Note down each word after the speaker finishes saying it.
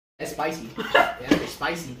That's spicy. Yeah, that bitch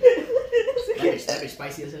spicy. That bitch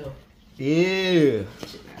spicy as hell. Ew. That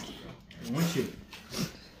shit nasty, bro. One chip.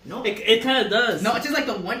 No. It kind of does. No, it's just like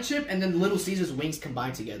the one chip and then Little Caesars wings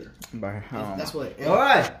combined together. That's what. All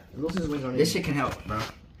right. Little Caesars wings are. This shit can help, bro.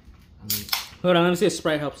 Hold on, let me see if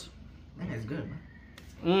Sprite helps. That's good,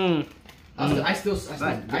 bro. I still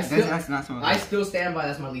stand by.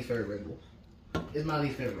 That's my least favorite Red Bull. It's my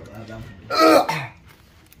least favorite.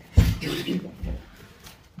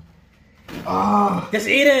 Just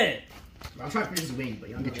eat it. I'm trying to finish this wing, but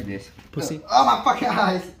you don't Get you this. Pussy. Oh, my fucking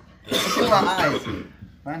eyes. Look at my eyes.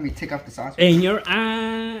 Why don't we take off the sauce? In your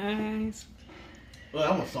eyes,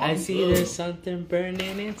 Well, I see there's something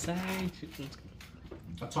burning inside you.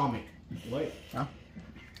 Atomic. What? Huh?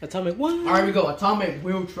 Atomic what? All right, we go. Atomic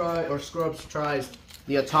will try or Scrubs tries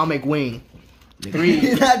the Atomic Wing.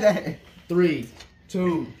 3,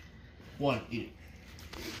 2, 1. Eat it.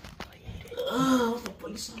 What the fuck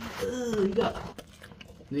you son?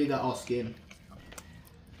 You got all skin.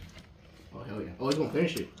 Oh hell yeah! Oh, he's gonna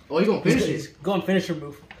finish it. Oh, he's gonna finish it. Go and finish your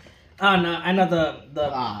move. Oh no, I know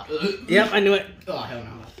the. Yep, I knew it. Oh hell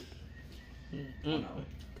no.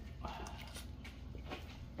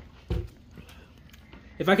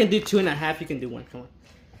 If I can do 2.5, you can do 1. Come on.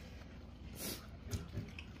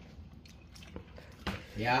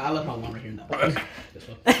 Yeah, I left my one right here in that box. This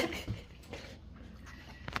one.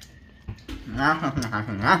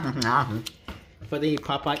 For the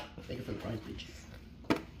Popeye. Thank you for the prize, bitch.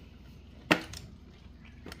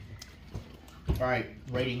 Alright,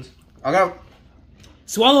 ratings. Okay.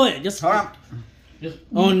 Swallow it. Just. Hold on.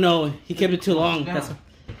 Oh no, he kept it too long. No. That's.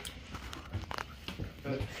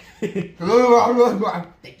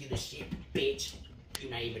 Thank you the shit, bitch.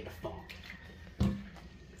 You're not even the fuck.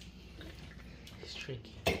 It's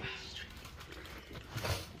tricky.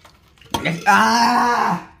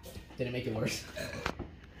 Ah! Did it make it worse?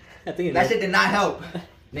 I think it That did. shit did not help.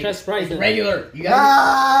 Try Sprite. then. Regular. You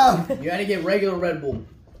gotta get regular Red Bull.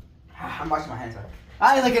 I'm washing my hands.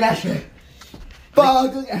 I ain't looking at shit.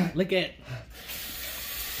 Fuck. Fuck. Look at.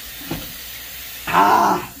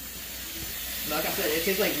 Ah! Like I said, it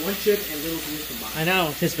tastes like one chip and Little Caesars combined. I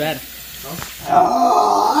know, it's bad.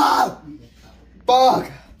 Ah!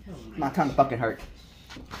 Fuck. My tongue fucking hurt.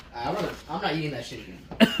 I'm not eating that shit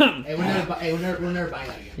again. Hey, we're never buying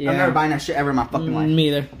that again. Yeah. I'm never buying that shit ever in my fucking life. Me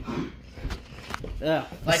either. Yeah.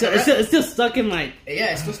 Like it's still stuck in my.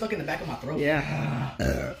 Yeah, it's still stuck in the back of my throat. Yeah.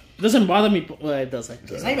 It doesn't bother me. Well, it does.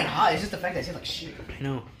 It's not even hot. It's just the fact that it tastes like shit. I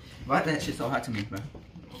know. Why is that shit so hot to me, bro?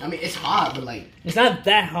 I mean, it's hot, but like It's not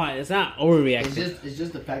that hot. It's not overreaction. it's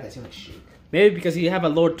just the fact that it tastes like shit. Maybe because you have a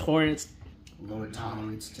lower tolerance. Lower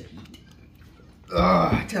tolerance to heat.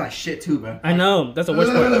 Ugh, I taste like shit too, bro. I know. That's the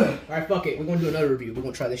worst part. Alright, fuck it. We're gonna do another review. We're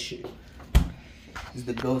gonna try this shit. This is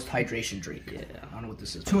the Ghost Hydration Drink. Yeah. I don't know what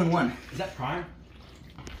this is. 2 in 1. Is that Prime?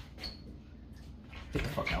 Get the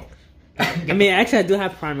fuck out. I mean, actually, I do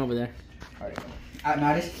have Prime over there. Alright.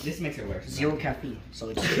 Nah, this makes it worse. Zero caffeine. So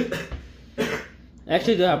it's I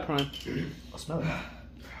actually do have Prime. I'll smell it.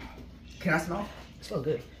 Can I smell? It smells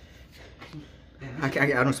good. I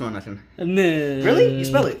don't smell nothing. No. Really? You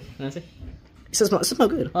smell it? That's it. It smells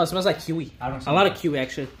good. Oh, it smells like kiwi. I don't A lot of kiwi,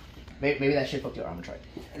 actually. Maybe that shit fucked you up. I'm gonna try it.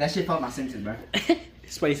 That shit fucked my senses, bro.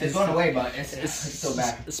 Spidey says It's going away, but it's still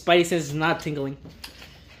bad. Spidey says it's not tingling.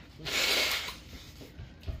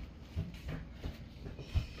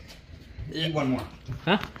 Eat one more.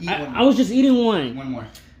 Huh? Eat one I was just eating one. One more.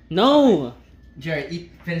 No. Jerry,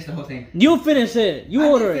 finish the whole thing. You finish it. You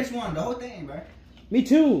order it. Finish one, the whole thing, bro. Me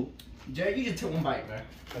too. Jerry, you just took one bite, bro.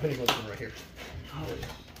 I finished one right here.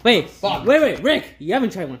 Wait. Fuck. Wait. Rick, you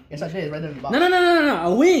haven't tried one. Yes, I did. It's right there in the box. No.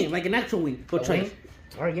 A wing. Like an actual wing. Go A try wing? it.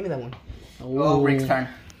 Alright, give me that one. Oh, Rick's turn.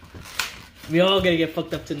 We all gonna get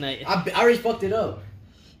fucked up tonight. I already fucked it up.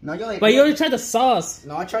 No, you're like. But you already tried the sauce.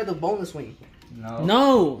 No, I tried the boneless wing. No.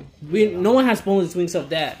 No. No one has boneless wings of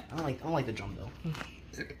that. I don't like the drum though.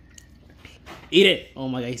 Eat it. Oh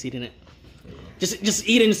my god, he's eating it. Just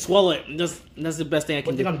eat it and swallow it. That's the best thing I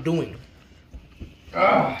can What do do. you think I'm doing?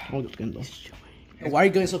 Ugh. Why are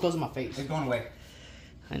you getting so close to my face? It's going away.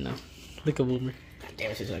 I know. Look at Boomer.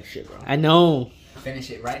 Damn, it tastes like shit, bro. I know.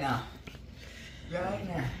 Finish it right now. Right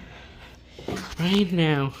now. Right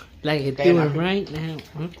now. Like you Damn, do it I- right now.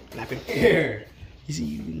 Huh? Napkin. Here. He's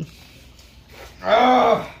eating.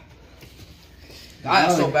 Ugh.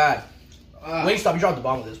 That's so bad. Wingstop, you dropped the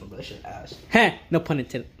bomb with this one, but this shit ass. Heh. No pun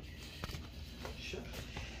intended.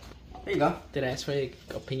 There you go. Did I ask for your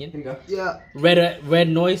opinion? Here you go. Yeah. Red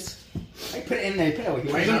noise. Hey, put it in there. Put it over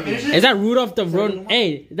here. Are you gonna finish it? Is that Rudolph the Third Run? one?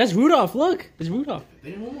 Hey, that's Rudolph. Look, it's Rudolph.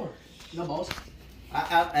 Finish one more. No balls.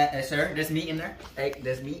 Sir, there's meat in there. Hey,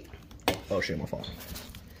 there's meat. Oh shit, my fault.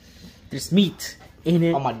 There's meat in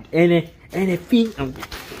it. Oh my. In it, feet. I'm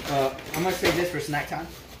gonna save this for snack time.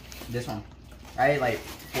 This one. I ate like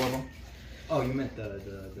 4 of them. Oh, you meant The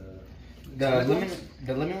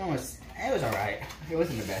lemon one was, it was alright. It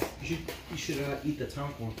wasn't the best. you should eat the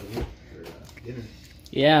tonic one for dinner.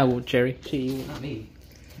 Yeah, well, Jerry. Not me.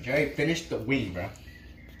 Jerry finished the wing, bro.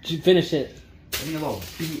 Finish it. Give me a little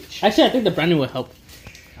bitch. Actually, I think the brownie will help.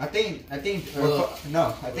 I think Well,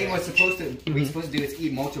 what's supposed to we're supposed to do is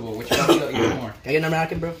eat multiple, which helps you even more. Can I get another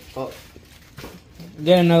napkin, bro? Oh.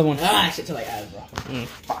 Get another one. Ah, shit till I add, bro.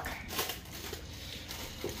 Fuck.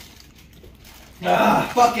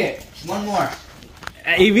 Fuck it. One more.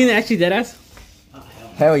 Even actually dead ass. Oh, hell.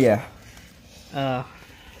 Hell yeah.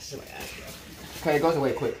 Shit till I add, bro. Okay, it goes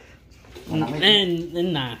away quick. And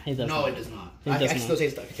nah, it doesn't. No, it does not. It I does can not. still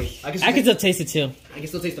taste it. I can I can still taste it too.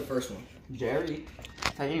 still taste the first one. Jerry,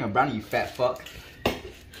 I'm eating a brownie, you fat fuck.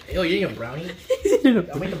 Yo, you're eating a brownie? Dude,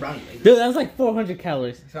 I'll make a brownie later. that was like 400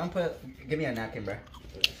 calories. So give me a napkin, bro.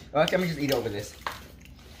 Well, let me just eat over this.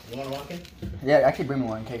 You want to walk in? Yeah, actually bring me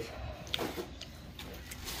one in case.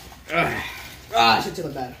 Ah, shit till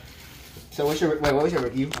I'm bad. So what was your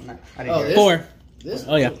review? I didn't Oh, hear it. this? 4. This?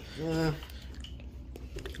 Oh, yeah.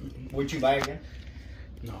 Would you buy it again?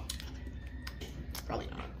 No. Probably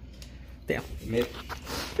not. Damn. Mid.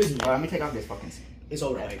 Let me take off this fucking It's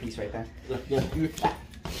alright. piece right there. Yeah.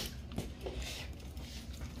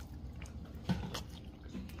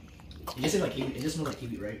 It just like kiwi. It just smells like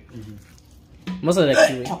kiwi, right? Most of that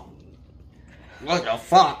kiwi. What the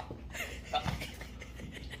fuck?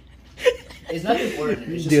 It's nothing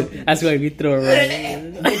ordinary. It's just Dude, something. that's why we throw it right.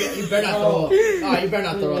 You better not throw up. Oh, you better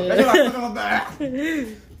not throw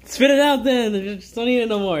up. Spit it out then. Just don't eat it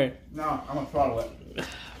no more. No, I'm gonna swallow it.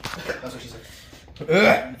 That's what she said.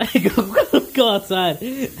 Go outside.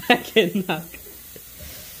 I cannot.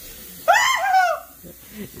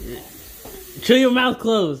 Chill your mouth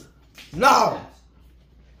closed. No!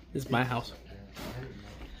 This is my house.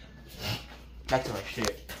 That's like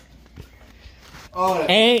shit. Oh,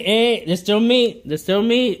 Hey, there's still meat. There's still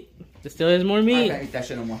meat. There still is more I meat. can't eat that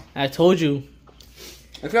shit no more. I told you.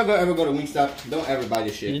 If y'all ever go to Wingstop, don't ever buy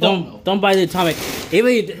this shit. Don't buy the atomic.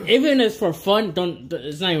 Even if it's for fun, don't.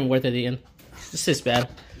 It's not even worth it at the end. This is bad.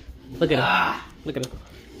 Look at it. Look at it.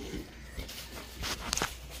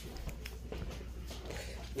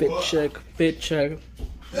 Fit check.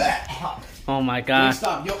 Oh my god.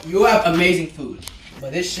 Stop. You have amazing food.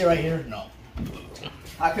 But this shit right here, no.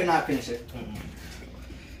 I could not finish it.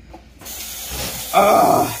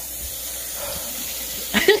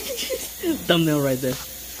 Thumbnail right there.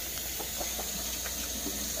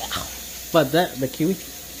 But the kiwi.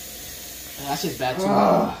 That's just bad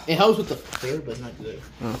too. It helps with the flavor, but it's not good.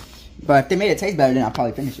 But if they made it taste better, then I'll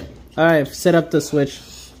probably finish it. All right, set up the switch.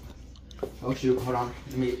 Oh shoot, hold on.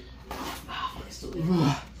 Let me.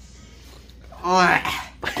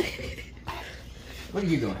 What are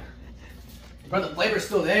you doing? Bro, the flavor's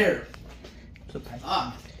still there.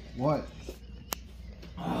 Ah. What?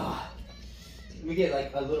 Let me get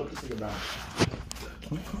like a little piece of the brown.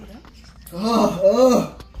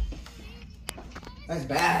 That's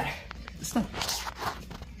bad.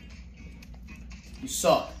 You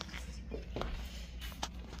suck.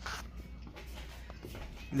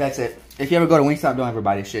 That's it. If you ever go to Wingstop, don't ever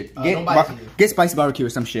buy this shit. Don't buy it either. Get spicy barbecue or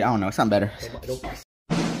some shit. I don't know. Something better. Don't buy